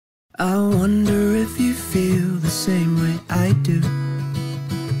I wonder if you feel the same way I do,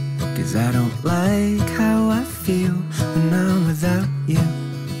 'cause I don't like how I feel when I'm without you.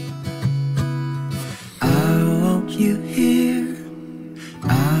 I want you here,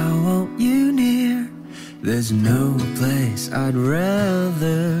 I want you near. There's no place I'd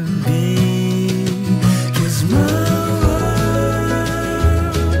rather be, 'cause my world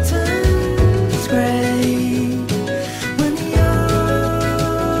turns gray when you're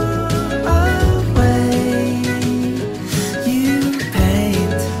away. You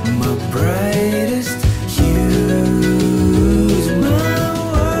paint my brightest hues. My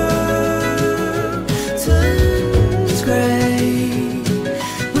world turns gray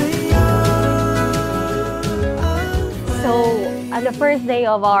when you're away. So, on the first day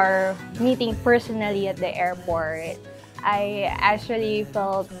of our meeting personally at the airport, I actually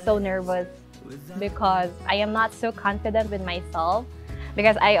felt so nervous because I am not so confident with myself,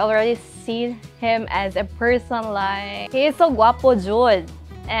 because I already see him as a person like, he is so guapo, Jude,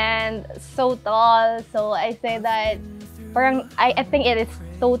 and so tall. So I say that I think it is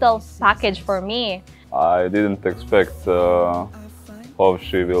total package for me. I didn't expect how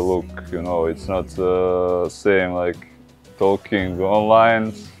she will look, you know, it's not the same like talking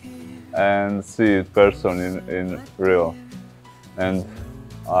online and see it person in real. And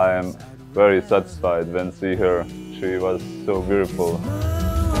I am very satisfied when see her. She was so beautiful.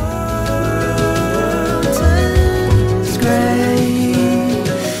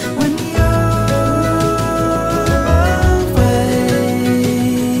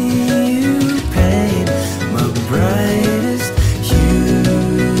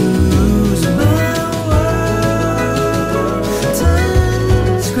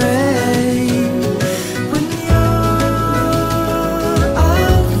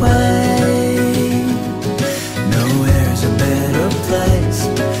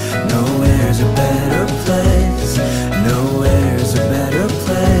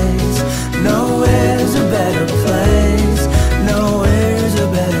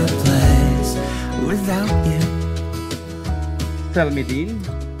 Selmedin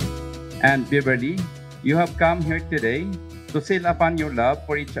and Beverly, you have come here today to seal upon your love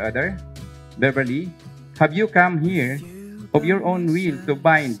for each other. Beverly, have you come here of your own will to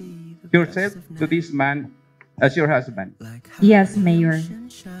bind yourself to this man as your husband? Yes, Mayor.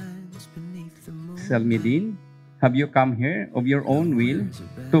 Selmedin, have you come here of your own will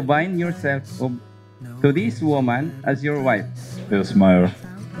to bind yourself to this woman as your wife? Yes, Mayor.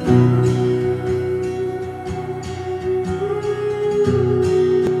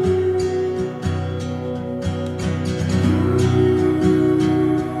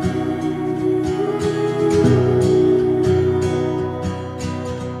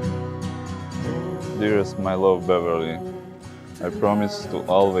 Dearest my love Beverly, I promise to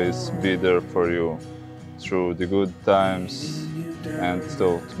always be there for you through the good times and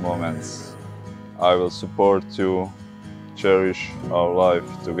tough moments. I will support you, cherish our life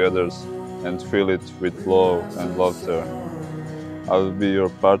together and fill it with love and laughter. I will be your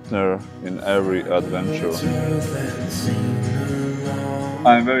partner in every adventure.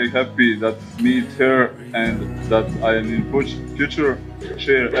 I am very happy that meet her and that I am in future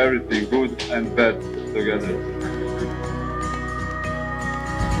share everything good and bad together.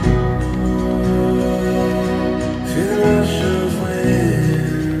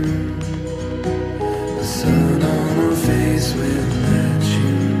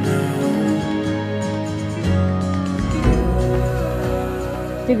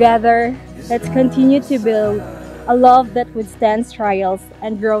 Together, let's continue to build a love that withstands trials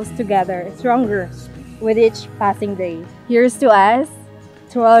and grows together stronger with each passing day. Here's to us,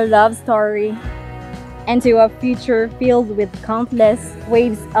 to our love story, and to a future filled with countless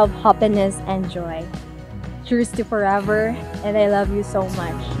waves of happiness and joy. Cheers to forever, and I love you so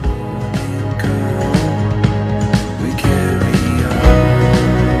much.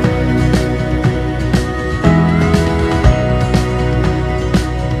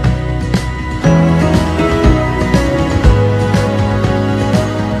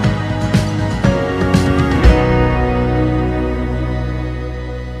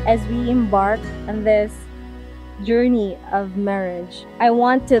 As we embark on this journey of marriage, I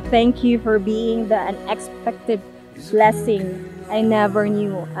want to thank you for being the unexpected blessing I never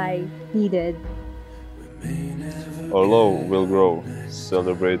knew I needed. Our love will grow,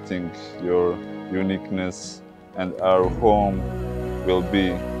 celebrating your uniqueness, and our home will be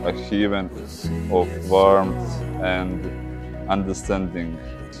a haven of warmth and understanding.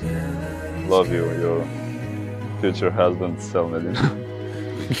 Love you, your future husband, Selmedin.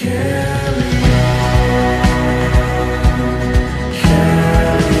 Carry on.